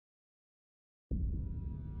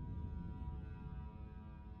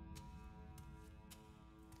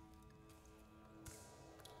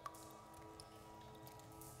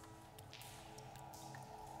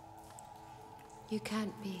You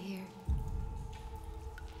can't be here.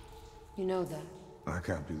 You know that. I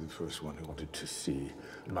can't be the first one who wanted to see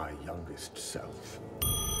my youngest self.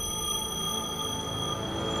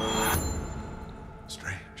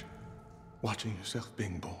 Strange. Watching yourself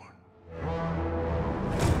being born.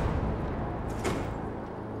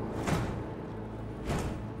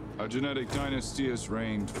 Our genetic dynasty has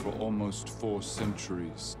reigned for almost 4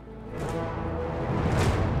 centuries.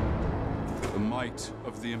 The might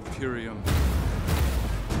of the Imperium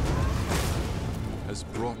has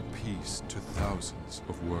brought peace to thousands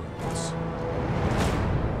of worlds.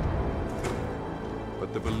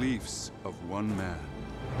 But the beliefs of one man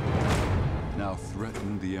now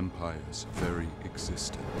threaten the Empire's very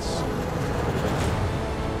existence.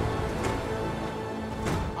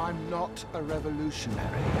 I'm not a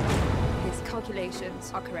revolutionary. His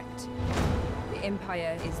calculations are correct. The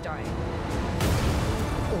Empire is dying.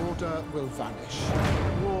 Order will vanish.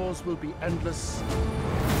 Wars will be endless.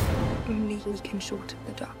 Only we can shorten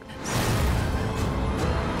the darkness.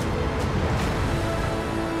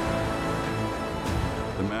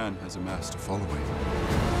 The man has amassed a following.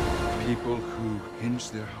 People who hinge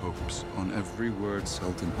their hopes on every word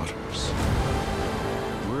Sultan utters.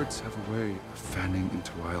 Words have a way of fanning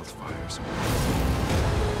into wildfires.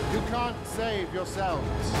 You can't save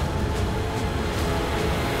yourselves.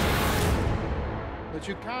 But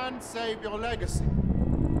you can save your legacy.